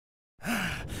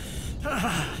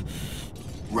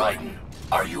Raiden,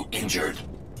 are you injured?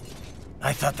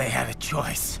 I thought they had a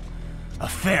choice. A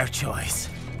fair choice.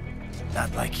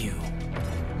 Not like you.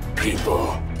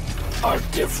 People are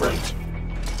different.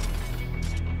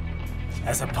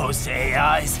 As opposed to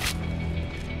AIs?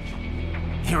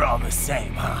 You're all the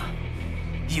same, huh?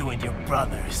 You and your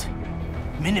brothers.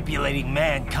 Manipulating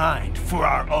mankind for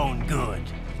our own good.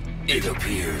 It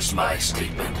appears my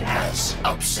statement has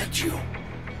upset you.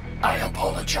 I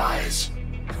apologize.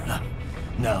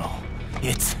 No,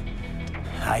 it's...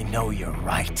 I know you're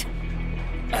right.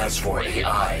 As for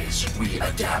AIs, we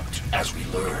adapt as we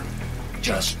learn.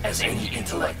 Just as any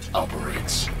intellect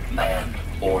operates, man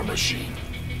or machine.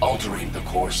 Altering the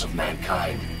course of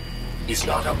mankind is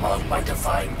not among my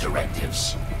defined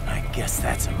directives. I guess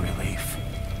that's a relief.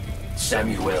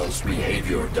 Samuel's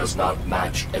behavior does not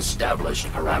match established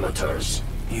parameters.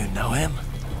 You know him?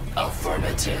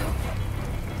 Affirmative.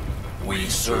 We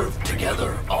served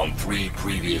together on 3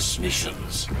 previous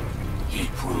missions. He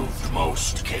proved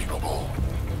most capable.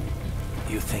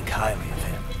 You think highly of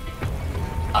him?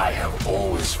 I have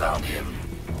always found him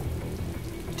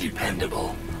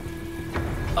dependable.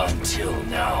 Until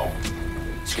now.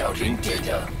 Scouting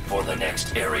data for the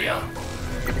next area.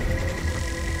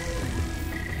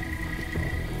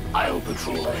 I'll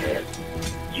patrol ahead.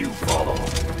 You follow.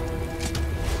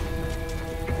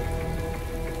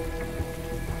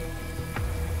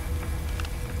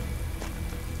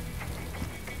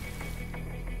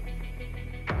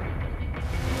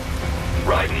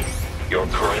 Raiden, your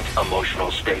current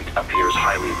emotional state appears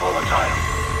highly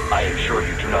volatile. I am sure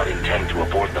you do not intend to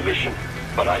abort the mission,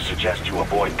 but I suggest you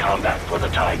avoid combat for the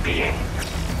time being.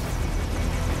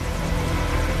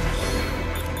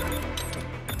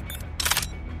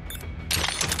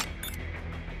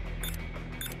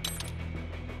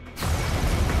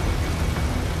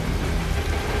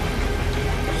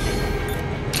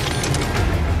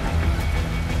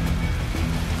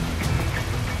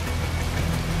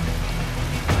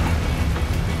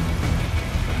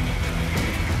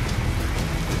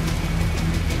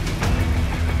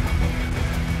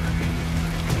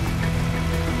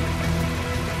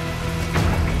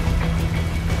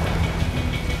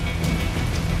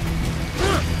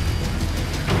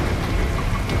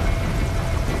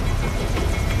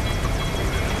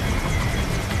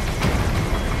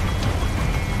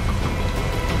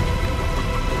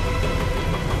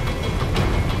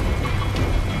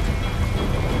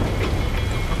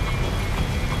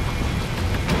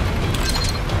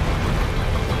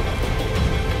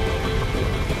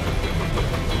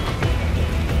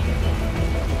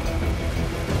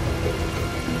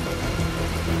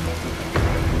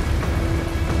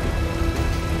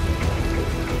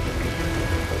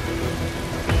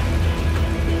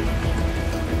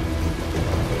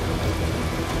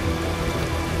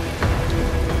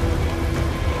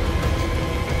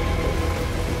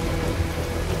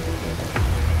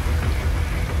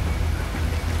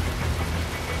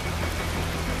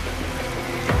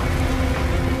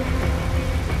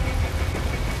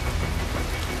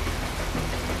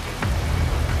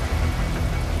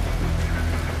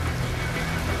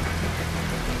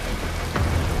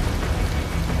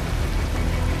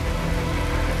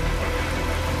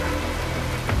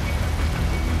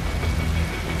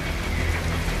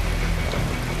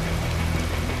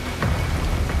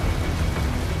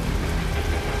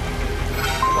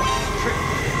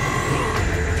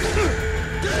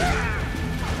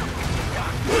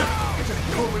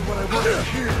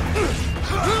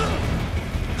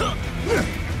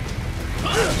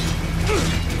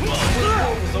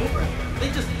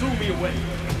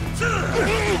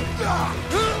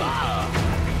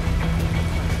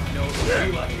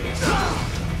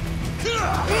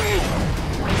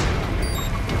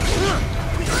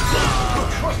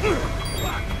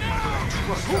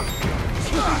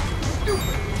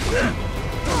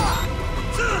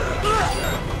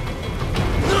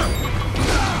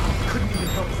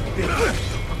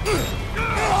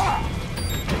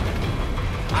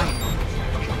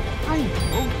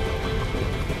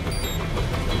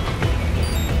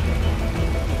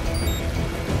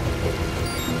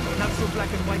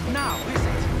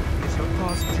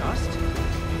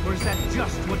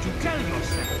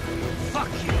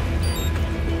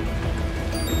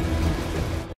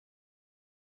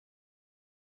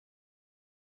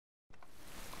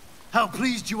 How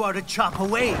pleased you are to chop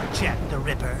away, Jack the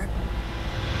Ripper.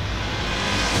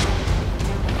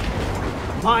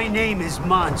 My name is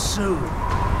Monsoon,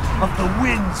 of the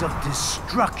Winds of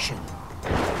Destruction.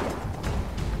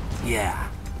 Yeah,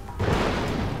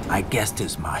 I guessed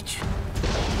as much.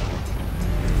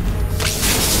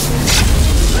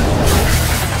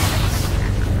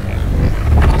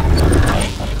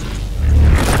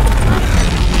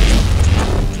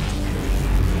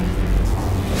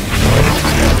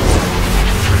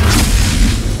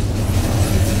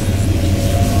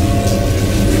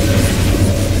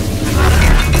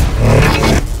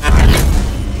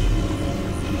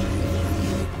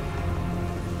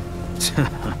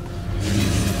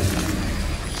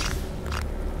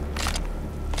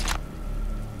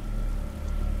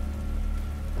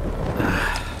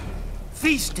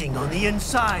 Feasting on the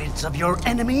insides of your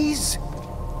enemies?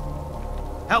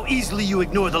 How easily you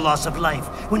ignore the loss of life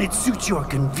when it suits your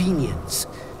convenience.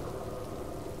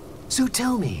 So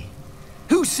tell me,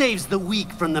 who saves the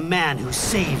weak from the man who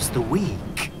saves the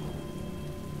weak?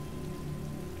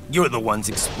 You're the ones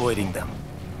exploiting them.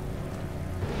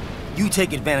 You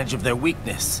take advantage of their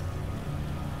weakness.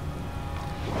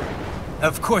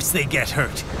 Of course they get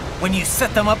hurt when you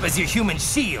set them up as your human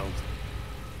shield.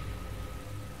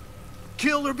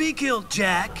 Kill or be killed,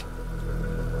 Jack.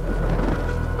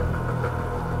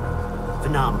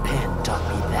 Phnom Penh taught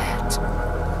me that.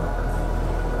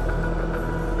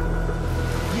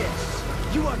 Yes,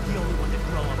 you aren't the only one to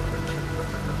grow up with a killer.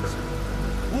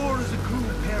 War is a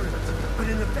cruel parent, but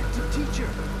an effective teacher.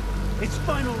 Its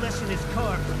final lesson is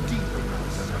carved deep in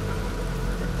us.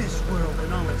 That this world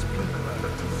and all its people are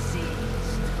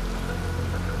diseased.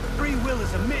 Free will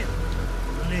is a myth.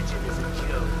 Religion is a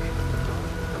joke.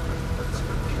 It's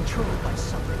controlled by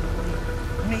something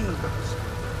means.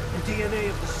 The DNA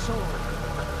of the soul.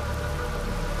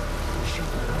 We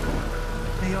should know.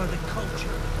 They are the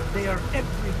culture. They are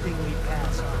everything we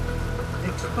pass on.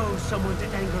 Expose someone to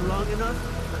anger long enough,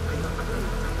 they will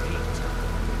repeat.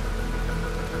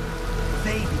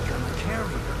 They become a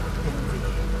carrier. Envy,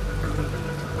 greed,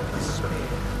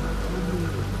 despair,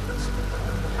 wounds.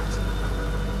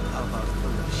 How about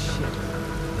full of shit?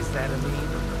 Is that a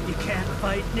meme? You can't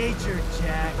fight nature,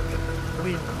 Jack.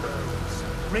 Wind blows,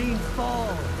 rain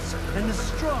falls, and the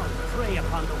strong prey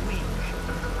upon the weak.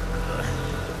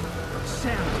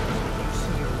 Sounds when you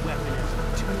see your weapon as a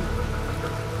tool.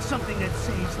 Something that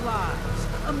saves lives,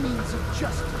 a means of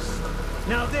justice.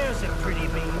 Now there's a pretty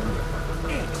meme.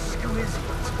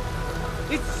 Exquisite.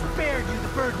 It spared you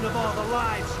the burden of all the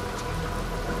lives you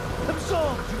took.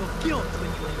 Absolved you of guilt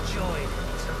when you enjoyed it.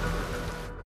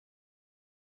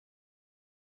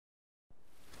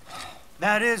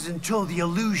 That is until the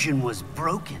illusion was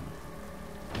broken.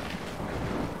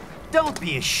 Don't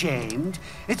be ashamed.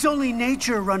 It's only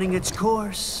nature running its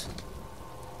course.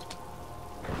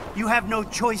 You have no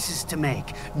choices to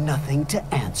make, nothing to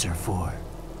answer for.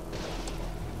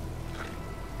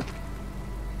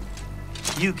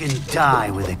 You can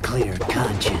die with a clear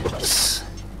conscience.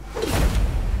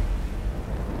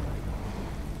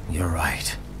 You're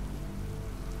right.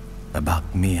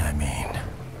 About me, I mean.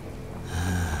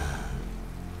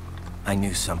 I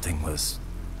knew something was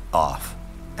off.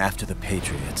 After the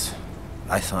Patriots,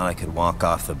 I thought I could walk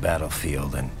off the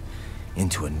battlefield and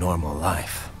into a normal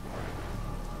life.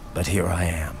 But here I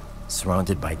am,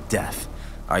 surrounded by death,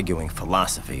 arguing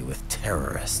philosophy with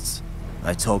terrorists.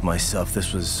 I told myself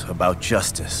this was about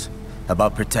justice,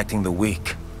 about protecting the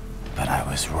weak, but I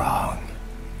was wrong.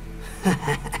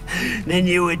 Then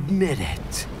you admit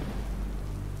it.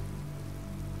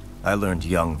 I learned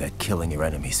young that killing your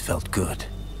enemies felt good.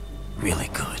 Really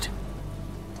good.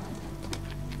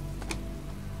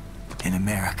 In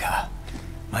America,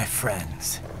 my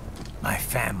friends, my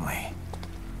family,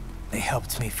 they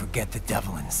helped me forget the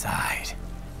devil inside.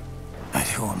 But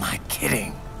who am I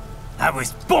kidding? I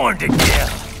was born to kill!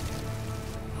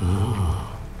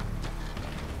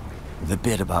 The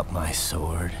bit about my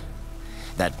sword,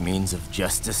 that means of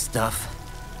justice stuff,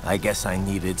 I guess I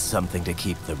needed something to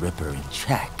keep the Ripper in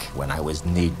check when I was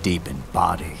knee-deep in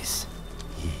bodies.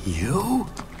 You?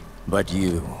 But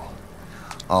you,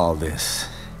 all this,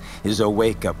 is a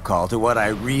wake-up call to what I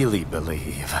really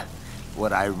believe.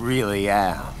 What I really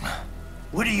am.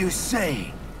 What are you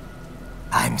saying?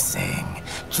 I'm saying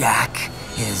Jack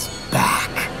is back.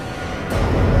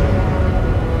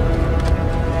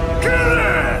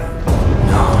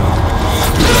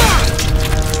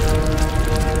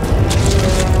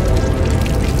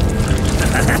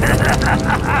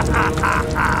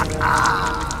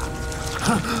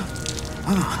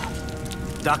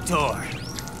 Doctor,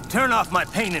 turn off my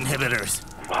pain inhibitors.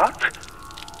 What?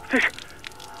 This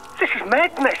is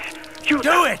madness. You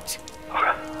do it!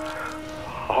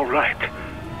 All right.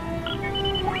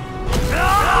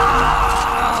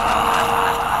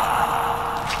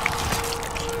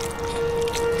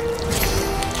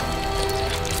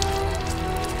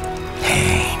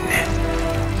 Pain.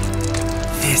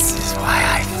 This is why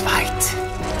I fight.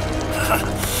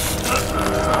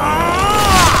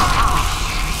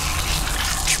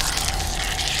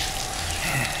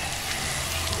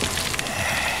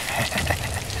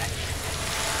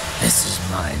 This is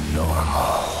my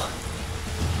normal.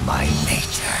 My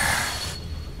nature.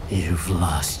 You've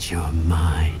lost your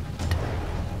mind.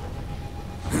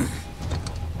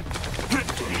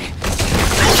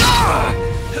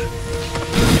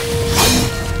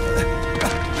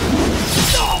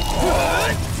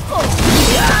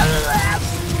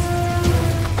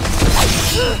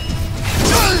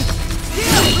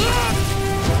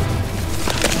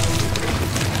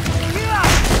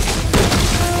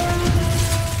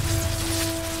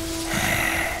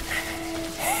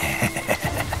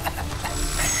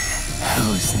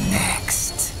 Who's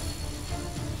next?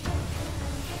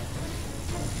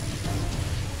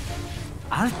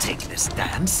 I'll take this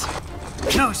dance.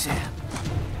 No, Sam.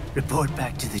 Report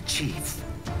back to the chief.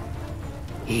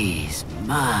 He's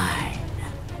mine.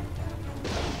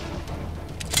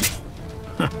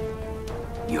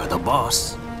 You're the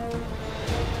boss.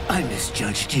 I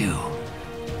misjudged you.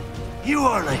 You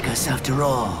are like us after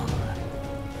all.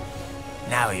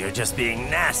 Now you're just being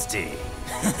nasty.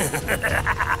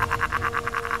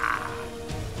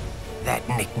 That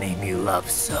nickname you love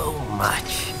so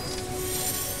much.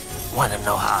 Want to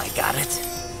know how I got it?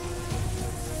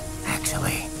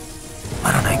 Actually,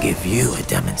 why don't I give you a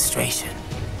demonstration?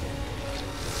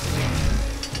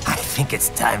 I think it's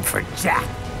time for Jack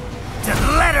to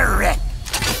let her rip.